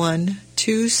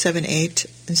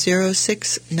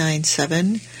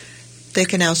 651-278-0697. They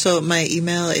can also, my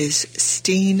email is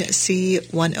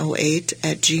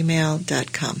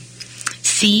steenc108@gmail.com.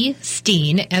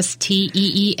 Steen,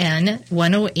 S-T-E-E-N,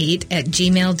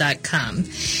 108@gmail.com.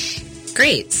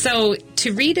 Great. So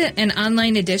to read an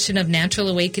online edition of Natural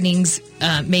Awakenings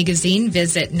magazine,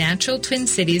 visit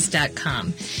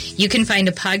naturaltwincities.com. You can find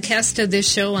a podcast of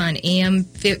this show on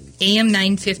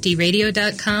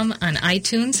am950radio.com, on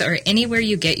iTunes, or anywhere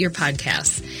you get your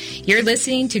podcasts. You're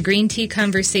listening to Green Tea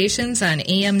Conversations on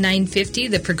AM 950,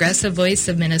 the progressive voice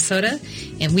of Minnesota,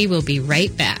 and we will be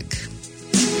right back.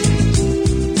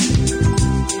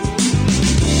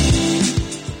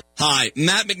 Hi,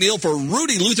 Matt McNeil for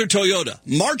Rudy Luther Toyota.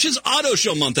 March is Auto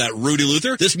Show Month at Rudy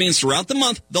Luther. This means throughout the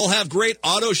month, they'll have great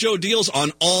auto show deals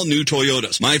on all new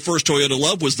Toyotas. My first Toyota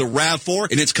love was the RAV4,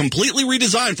 and it's completely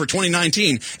redesigned for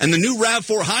 2019, and the new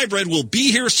RAV4 Hybrid will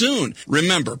be here soon.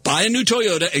 Remember, buy a new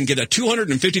Toyota and get a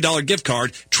 $250 gift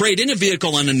card, trade in a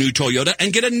vehicle on a new Toyota,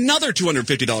 and get another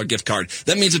 $250 gift card.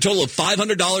 That means a total of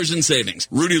 $500 in savings.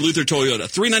 Rudy Luther Toyota,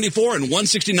 394 and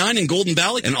 169 in Golden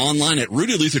Valley, and online at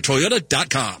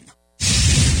rudyluthertoyota.com.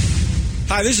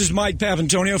 Hi, this is Mike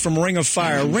Papantonio from Ring of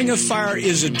Fire. Ring of Fire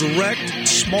is a direct,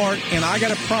 smart, and I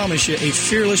gotta promise you, a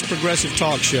fearless progressive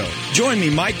talk show. Join me,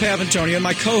 Mike Papantonio, and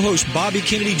my co-host Bobby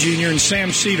Kennedy Jr. and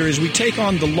Sam Cedar as we take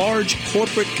on the large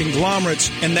corporate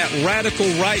conglomerates and that radical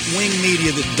right-wing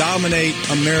media that dominate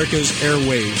America's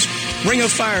airwaves. Ring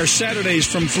of Fire, Saturdays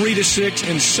from 3 to 6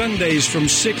 and Sundays from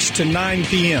 6 to 9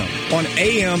 p.m. on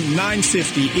AM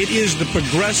 950. It is the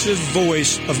progressive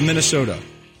voice of Minnesota.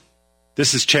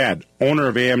 This is Chad, owner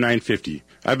of AM 950.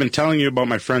 I've been telling you about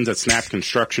my friends at Snap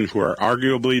Construction, who are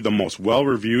arguably the most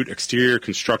well-reviewed exterior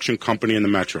construction company in the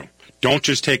metro. Don't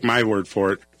just take my word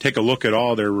for it. Take a look at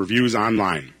all their reviews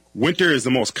online. Winter is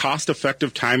the most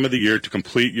cost-effective time of the year to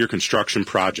complete your construction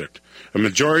project. A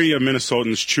majority of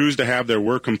Minnesotans choose to have their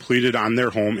work completed on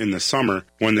their home in the summer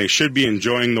when they should be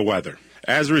enjoying the weather.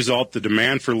 As a result, the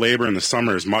demand for labor in the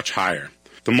summer is much higher.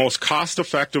 The most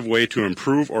cost-effective way to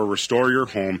improve or restore your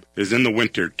home is in the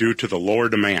winter due to the lower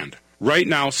demand. Right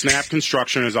now, Snap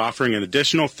Construction is offering an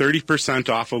additional 30%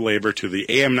 off of labor to the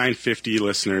AM 950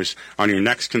 listeners on your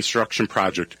next construction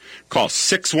project. Call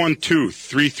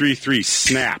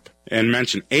 612-333-SNAP and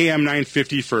mention AM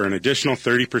 950 for an additional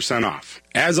 30% off.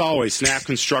 As always, Snap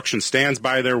Construction stands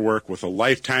by their work with a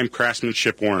lifetime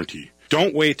craftsmanship warranty.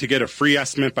 Don't wait to get a free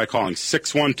estimate by calling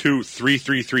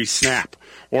 612-333-SNAP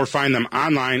or find them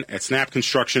online at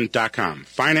snapconstruction.com.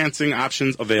 Financing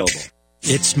options available.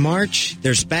 It's March,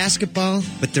 there's basketball,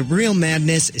 but the real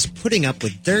madness is putting up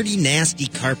with dirty, nasty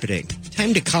carpeting.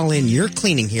 Time to call in your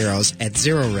cleaning heroes at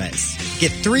Zero Res.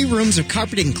 Get 3 rooms of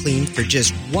carpeting cleaned for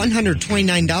just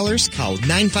 $129. Call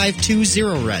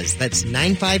 952-ZERO-RES. That's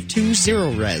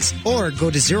 952-ZERO-RES. Or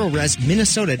go to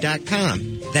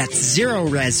ZeroResMinnesota.com. That's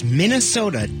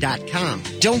ZeroResMinnesota.com.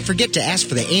 Don't forget to ask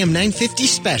for the AM 950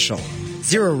 special.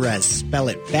 Zero Res. Spell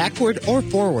it backward or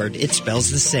forward. It spells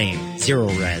the same. Zero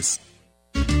Res.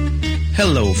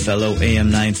 Hello, fellow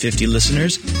AM 950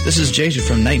 listeners. This is Jason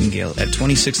from Nightingale at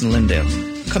 26 in Lindale.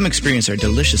 Come experience our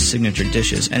delicious signature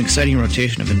dishes and exciting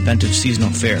rotation of inventive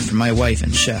seasonal fare from my wife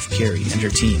and chef, Carrie, and her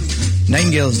team.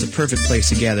 Nightingale is the perfect place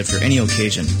to gather for any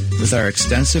occasion with our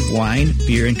extensive wine,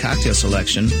 beer, and cocktail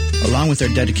selection, along with our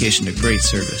dedication to great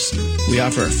service. We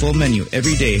offer a full menu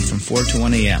every day from 4 to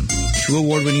 1 a.m., 2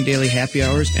 award-winning daily happy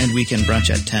hours, and weekend brunch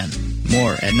at 10.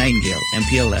 More at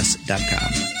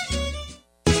nightingalempls.com.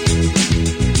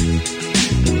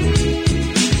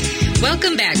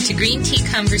 Welcome back to Green Tea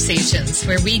Conversations,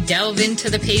 where we delve into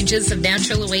the pages of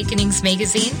Natural Awakenings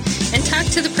magazine and talk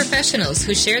to the professionals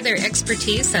who share their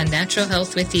expertise on natural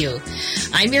health with you.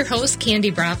 I'm your host,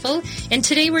 Candy Broffel, and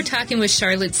today we're talking with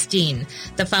Charlotte Steen,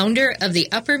 the founder of the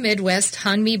Upper Midwest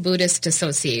Hanmi Buddhist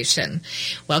Association.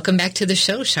 Welcome back to the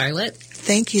show, Charlotte.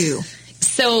 Thank you.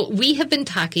 So we have been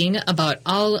talking about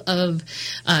all of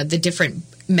the different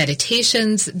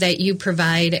meditations that you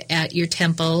provide at your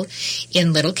temple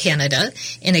in Little Canada.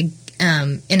 And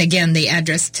again, the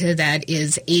address to that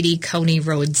is 80 County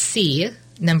Road C,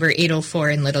 number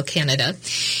 804 in Little Canada.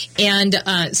 And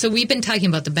so we've been talking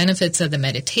about the benefits of the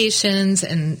meditations,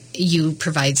 and you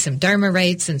provide some Dharma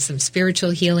rites and some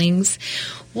spiritual healings.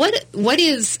 What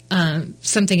is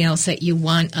something else that you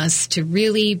want us to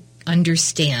really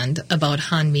understand about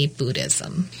Hanmi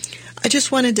Buddhism? I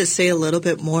just wanted to say a little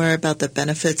bit more about the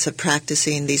benefits of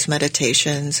practicing these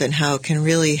meditations and how it can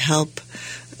really help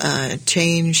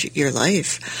change your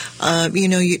life.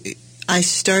 I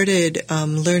started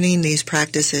learning these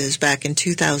practices back in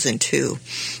 2002.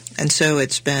 And so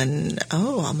it's been,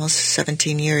 almost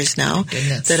 17 years now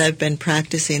that I've been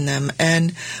practicing them.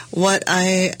 And what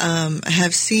I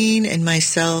have seen in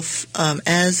myself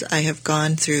as I have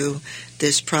gone through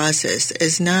this process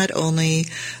is not only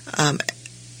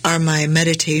are my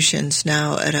meditations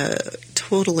now at a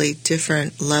totally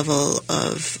different level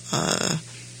of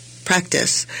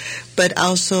practice, but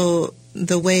also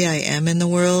the way I am in the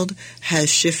world has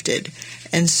shifted.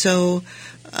 And so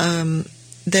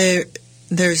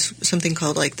there's something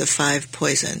called like the 5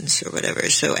 poisons or whatever.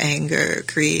 So anger,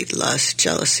 greed, lust,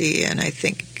 jealousy, and I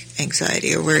think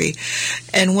anxiety or worry.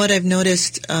 And what I've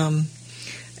noticed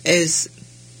is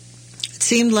it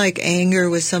seemed like anger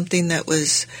was something that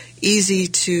was easy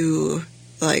to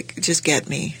like just get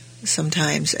me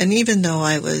sometimes. And even though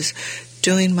I was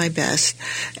doing my best.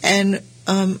 And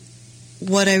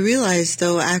what I realized,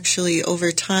 though, actually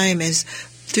over time is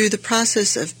through the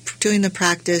process of doing the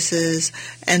practices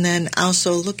and then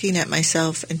also looking at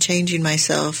myself and changing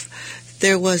myself,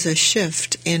 there was a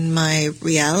shift in my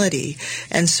reality.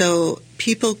 And so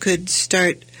people could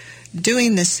start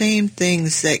doing the same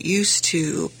things that used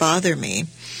to bother me.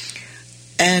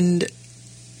 And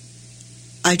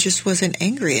I just wasn't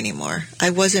angry anymore. I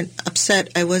wasn't upset.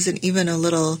 I wasn't even a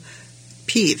little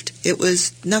peeved. It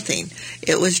was nothing.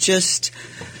 It was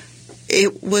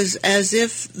as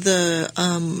if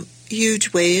the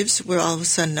huge waves were all of a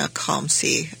sudden a calm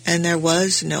sea, and there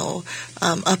was no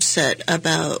upset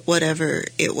about whatever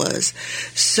it was.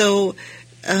 So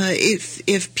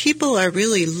if people are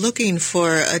really looking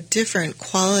for a different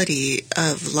quality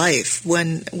of life,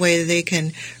 where they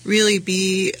can really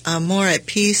be more at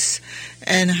peace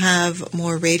and have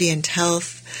more radiant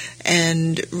health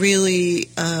and really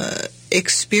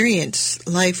experience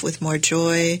life with more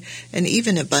joy and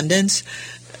even abundance,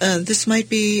 this might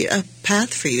be a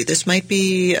path for you. This might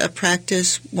be a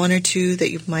practice, 1 or 2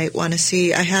 that you might want to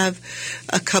see. I have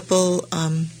a couple.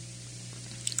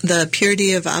 The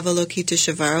Purity of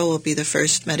Avalokiteshvara will be the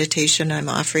first meditation I'm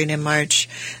offering in March.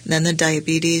 And then the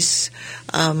Diabetes,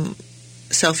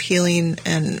 Self-Healing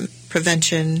and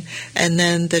Prevention. And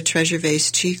then the Treasure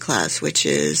Vase Chi class, which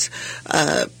is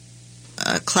a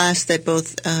class that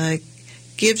both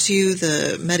gives you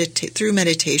through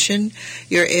meditation,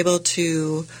 you're able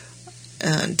to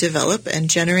develop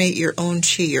and generate your own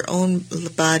chi, your own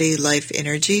body life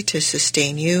energy to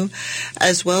sustain you,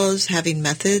 as well as having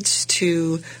methods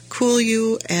to cool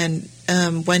you and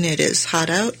when it is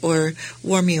hot out, or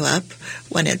warm you up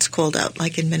when it's cold out.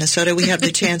 Like in Minnesota, we have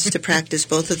the chance to practice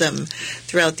both of them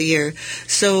throughout the year.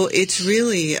 So it's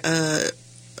really a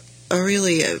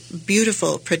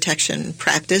beautiful protection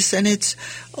practice, and it's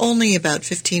only about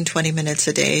 15-20 minutes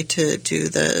a day to do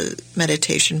the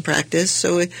meditation practice,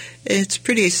 so it's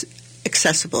pretty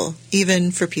accessible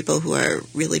even for people who are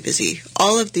really busy.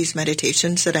 All of these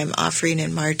meditations that I'm offering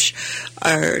in March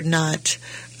are not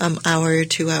hour,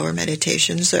 2-hour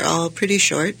meditations. They're all pretty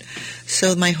short,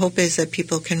 so my hope is that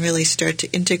people can really start to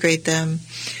integrate them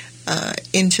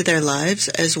into their lives,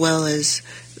 as well as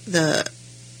the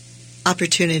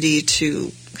opportunity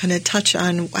to kind of touch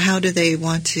on how do they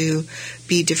want to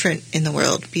be different in the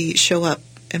world, show up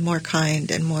and more kind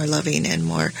and more loving and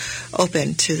more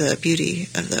open to the beauty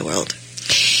of the world.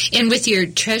 And with your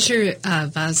Treasure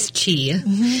Vase Chi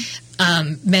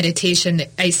meditation,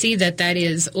 I see that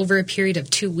is over a period of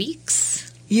 2 weeks.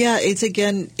 Yeah, it's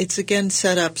again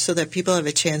set up so that people have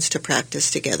a chance to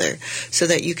practice together, so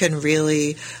that you can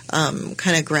really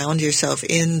kind of ground yourself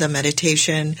in the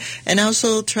meditation, and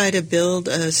also try to build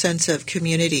a sense of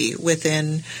community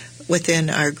within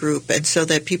our group, and so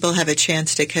that people have a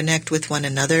chance to connect with one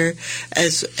another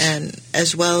as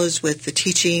well as with the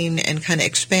teaching, and kind of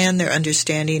expand their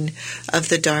understanding of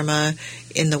the Dharma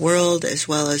in the world, as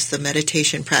well as the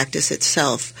meditation practice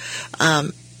itself.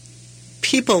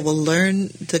 People will learn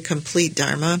the complete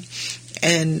Dharma,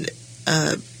 and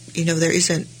you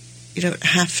don't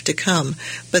have to come,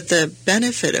 but the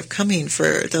benefit of coming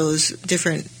for those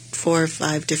different 4 or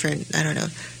 5 different,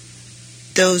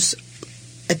 those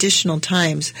additional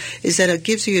times, is that it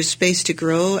gives you a space to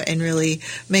grow and really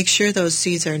make sure those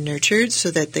seeds are nurtured so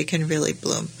that they can really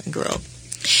bloom and grow.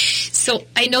 So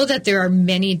I know that there are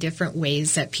many different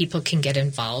ways that people can get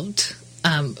involved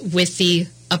with the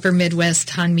Upper Midwest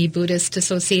Hanmi Buddhist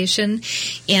Association,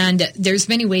 and there's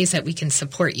many ways that we can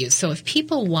support you. So if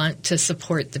people want to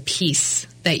support the peace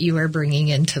that you are bringing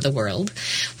into the world,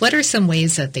 what are some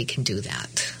ways that they can do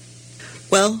that?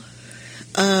 Well,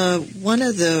 one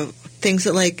of the things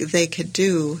that they could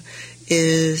do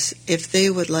is if they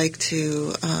would like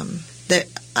to,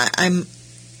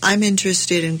 I'm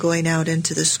interested in going out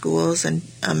into the schools and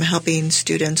helping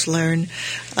students learn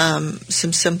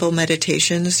some simple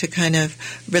meditations to kind of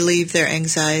relieve their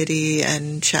anxiety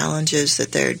and challenges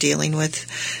that they're dealing with.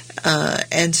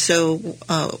 And so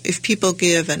if people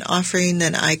give an offering,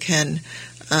 then I can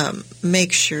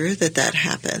make sure that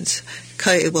happens.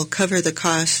 It will cover the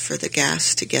cost for the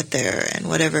gas to get there and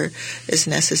whatever is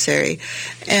necessary.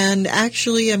 And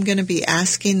actually, I'm going to be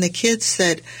asking the kids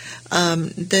that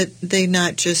they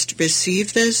not just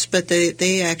receive this, but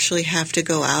they actually have to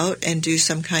go out and do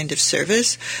some kind of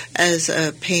service as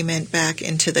a payment back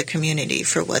into the community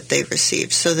for what they've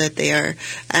received, so that they are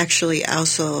actually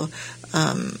also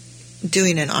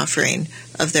doing an offering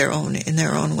of their own in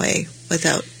their own way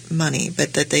without money,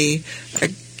 but that they are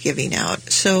giving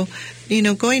out. So,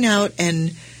 going out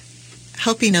and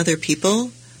helping other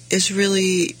people is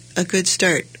really a good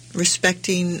start.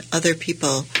 Respecting other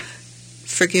people,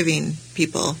 forgiving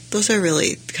people, those are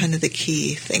really kind of the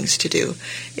key things to do.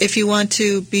 If you want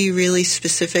to be really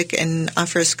specific and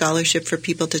offer a scholarship for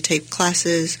people to take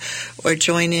classes or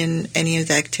join in any of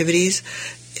the activities,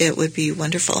 it would be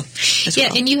wonderful as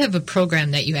well. And you have a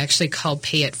program that you actually call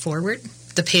Pay It Forward.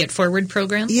 The Pay It Forward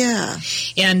program? Yeah.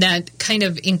 And that kind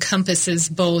of encompasses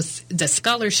both the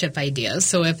scholarship idea.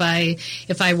 So if I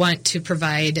want to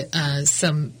provide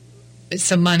some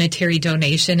monetary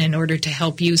donation in order to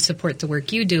help you support the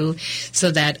work you do,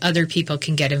 so that other people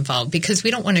can get involved, because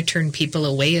we don't want to turn people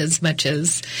away as much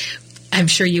as I'm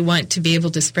sure you want to be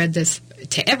able to spread this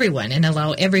to everyone and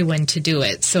allow everyone to do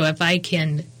it. So if I,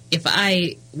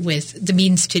 with the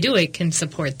means to do it, can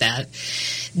support that,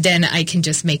 then I can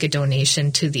just make a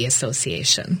donation to the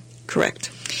association. Correct.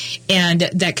 And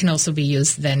that can also be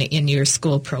used then in your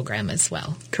school program as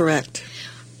well. Correct.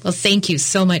 Well, thank you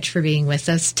so much for being with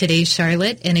us today,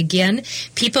 Charlotte. And again,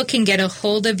 people can get a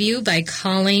hold of you by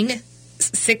calling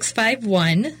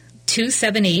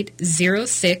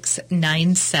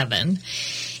 651-278-0697.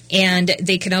 And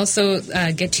they can also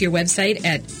get to your website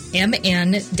at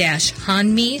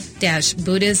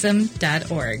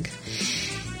mn-hanmi-buddhism.org.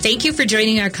 Thank you for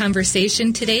joining our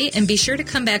conversation today, and be sure to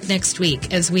come back next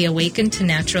week as we awaken to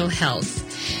natural health.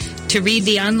 To read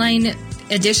the online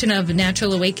edition of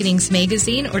Natural Awakenings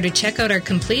magazine or to check out our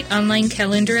complete online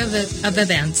calendar of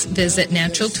events, visit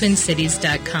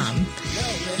naturaltwincities.com.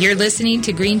 You're listening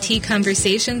to Green Tea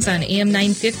Conversations on AM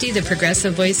 950, the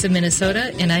progressive voice of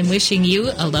Minnesota, and I'm wishing you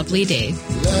a lovely day.